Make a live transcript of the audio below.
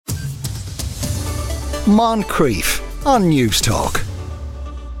Moncrief on News Talk.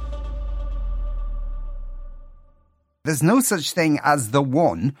 There's no such thing as the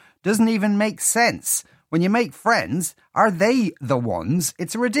one doesn't even make sense. When you make friends, are they the ones?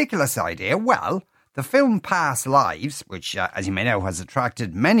 It's a ridiculous idea. Well, the film Past Lives, which, as you may know, has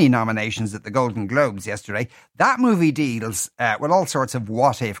attracted many nominations at the Golden Globes yesterday, that movie deals with all sorts of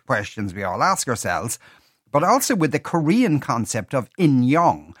what-if questions we all ask ourselves, but also with the Korean concept of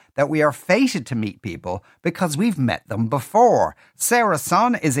inyeon, that we are fated to meet people because we've met them before. Sarah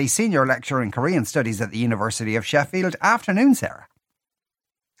Son is a senior lecturer in Korean studies at the University of Sheffield. Afternoon, Sarah.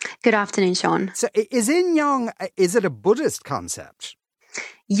 Good afternoon, Sean. So is inyeon, is it a Buddhist concept?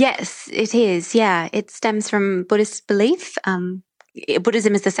 Yes, it is. Yeah, it stems from Buddhist belief.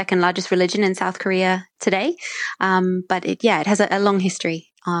 Buddhism is the second largest religion in South Korea today. But it has a long history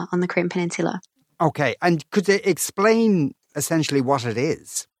on the Korean Peninsula. Okay, and could you explain essentially what it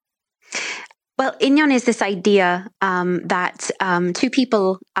is? Well, inyeon is this idea that two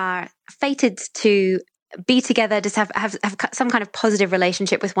people are fated to be together, just have some kind of positive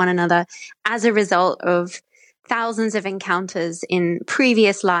relationship with one another as a result of thousands of encounters in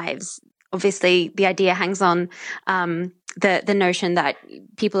previous lives. Obviously, the idea hangs on the notion that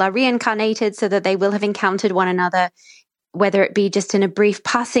people are reincarnated so that they will have encountered one another, whether it be just in a brief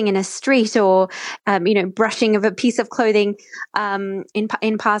passing in a street or, brushing of a piece of clothing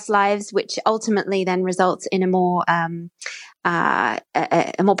in past lives, which ultimately then results in a more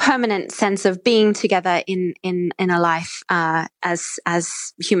permanent sense of being together in a life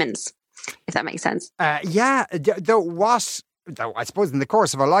as humans, if that makes sense. Though I suppose in the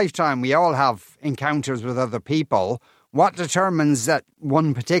course of a lifetime we all have encounters with other people. What determines that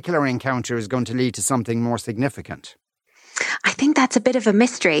one particular encounter is going to lead to something more significant? I think that's a bit of a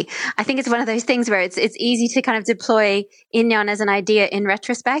mystery. I think it's one of those things where it's easy to kind of deploy inyeon as an idea in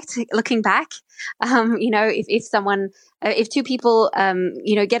retrospect, looking back. If two people,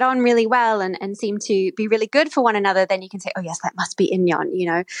 get on really well and seem to be really good for one another, then you can say, oh yes, that must be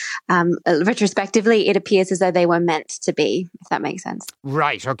inyeon, retrospectively, it appears as though they were meant to be, if that makes sense.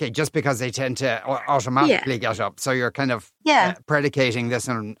 Right. Okay. Just because they tend to automatically get up. So you're kind of predicating this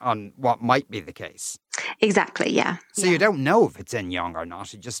on what might be the case. Exactly. Yeah. So you don't know if it's inyeon or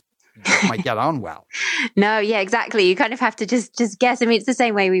not. It just might get on well. No, yeah, exactly. You kind of have to just guess. I mean, it's the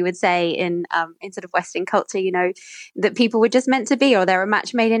same way we would say in sort of Western culture, that people were just meant to be, or they're a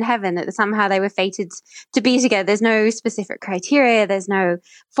match made in heaven, that somehow they were fated to be together. There's no specific criteria. There's no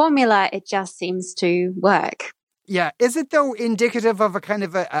formula. It just seems to work. Yeah. Is it, though, indicative of a kind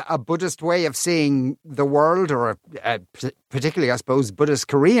of a Buddhist way of seeing the world, or particularly, I suppose, Buddhist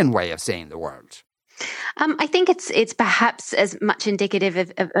Korean way of seeing the world? I think it's perhaps as much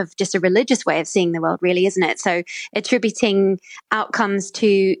indicative of just a religious way of seeing the world, really, isn't it? So attributing outcomes to,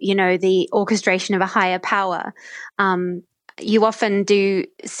 the orchestration of a higher power. You often do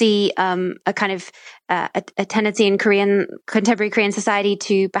see a kind of a tendency in contemporary Korean society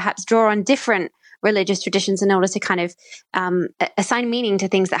to perhaps draw on different religious traditions in order to kind of assign meaning to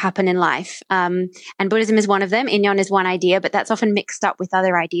things that happen in life. And Buddhism is one of them. Inyeon is one idea, but that's often mixed up with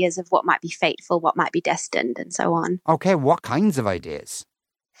other ideas of what might be fateful, what might be destined, and so on. Okay, what kinds of ideas?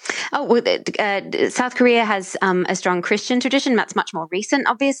 Oh, well, South Korea has a strong Christian tradition. That's much more recent,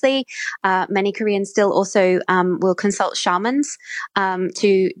 obviously. Many Koreans still also will consult shamans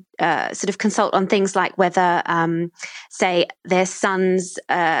to sort of consult on things like whether, say, their son's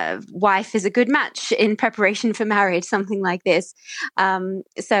wife is a good match in preparation for marriage, something like this.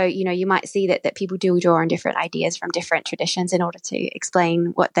 So, you might see that people do draw on different ideas from different traditions in order to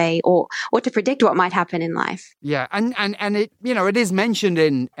explain what or to predict what might happen in life. Yeah, and it it is mentioned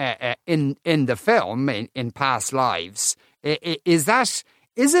in the film in Past Lives. Is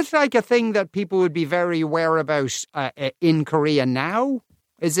it like a thing that people would be very aware about in Korea now?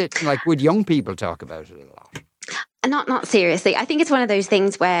 Is it like, would young people talk about it a lot? Not seriously. I think it's one of those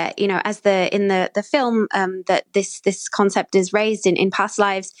things where, as in the film, that this concept is raised in Past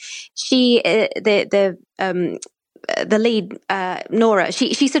Lives. She, the lead, Nora,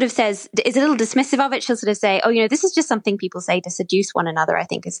 she sort of is a little dismissive of it. She'll sort of say, oh, this is just something people say to seduce one another, I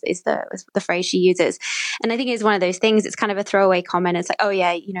think is the phrase she uses. And I think it's one of those things, it's kind of a throwaway comment. It's like, oh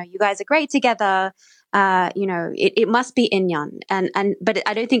yeah, you guys are great together. It must be inyeon. But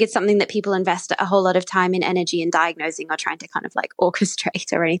I don't think it's something that people invest a whole lot of time and energy in diagnosing or trying to kind of like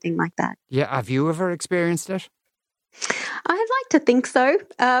orchestrate or anything like that. Yeah. Have you ever experienced it? I'd like to think so,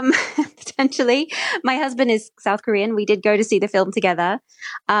 potentially. My husband is South Korean. We did go to see the film together.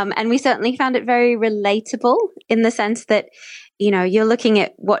 And we certainly found it very relatable in the sense that, you're looking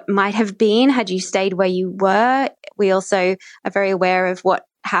at what might have been had you stayed where you were. We also are very aware of what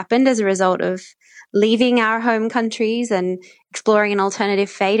happened as a result of leaving our home countries and exploring an alternative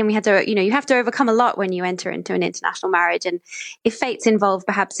fate. And we had to, you have to overcome a lot when you enter into an international marriage. And if fate's involved,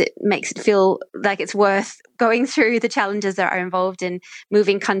 perhaps it makes it feel like it's worth going through the challenges that are involved in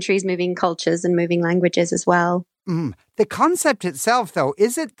moving countries, moving cultures, and moving languages as well. The concept itself, though,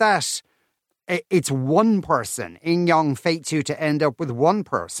 is it that it's one person, inyeon fates you to end up with one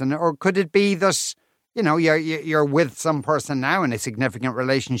person, or could it be that, you're with some person now in a significant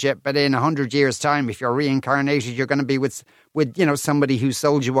relationship, but in 100 years' time, if you're reincarnated, you're going to be with somebody who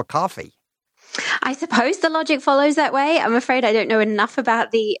sold you a coffee? I suppose the logic follows that way. I'm afraid I don't know enough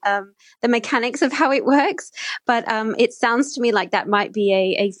about the mechanics of how it works, but it sounds to me like that might be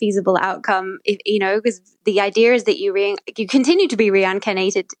a feasible outcome. Because the idea is that you continue to be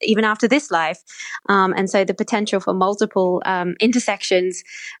reincarnated even after this life, and so the potential for multiple intersections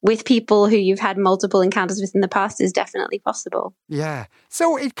with people who you've had multiple encounters with in the past is definitely possible. Yeah.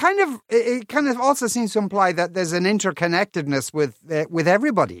 So it kind of also seems to imply that there's an interconnectedness with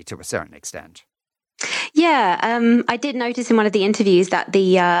everybody to a certain extent. Yeah, I did notice in one of the interviews that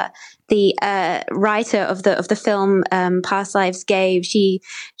the writer of the film Past Lives Gave, she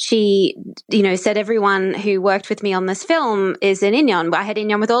said everyone who worked with me on this film is an inyeon. I had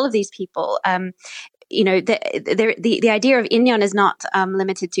inyeon with all of these people. The idea of inyeon is not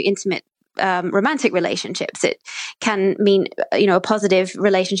limited to intimate romantic relationships. It can mean, a positive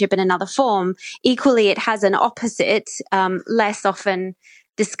relationship in another form. Equally, it has an opposite, less often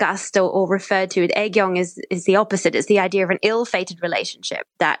discussed or referred to. Aegyong is the opposite. It's the idea of an ill-fated relationship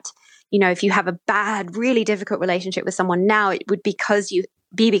that, if you have a bad, really difficult relationship with someone now, it would be because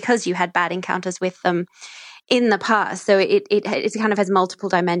you had bad encounters with them in the past. So it kind of has multiple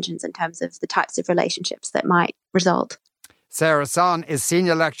dimensions in terms of the types of relationships that might result. Sarah Son is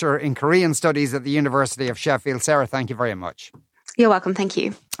Senior Lecturer in Korean Studies at the University of Sheffield. Sarah, thank you very much. You're welcome. Thank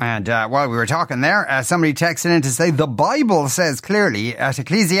you. And while we were talking there, somebody texted in to say the Bible says clearly at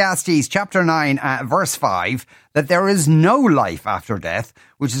Ecclesiastes chapter 9, verse 5, that there is no life after death,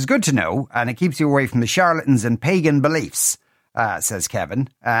 which is good to know, and it keeps you away from the charlatans and pagan beliefs, says Kevin.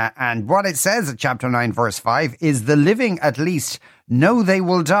 And what it says at chapter 9, verse 5 is the living at least know they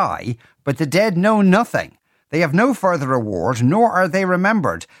will die, but the dead know nothing. They have no further reward, nor are they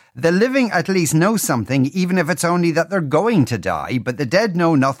remembered. The living at least know something, even if it's only that they're going to die, but the dead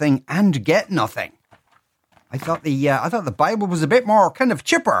know nothing and get nothing. I thought the Bible was a bit more kind of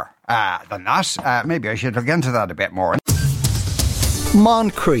chipper than that. Maybe I should look into that a bit more.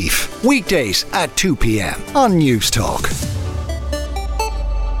 Moncrief, weekdays at 2 p.m. on News Talk.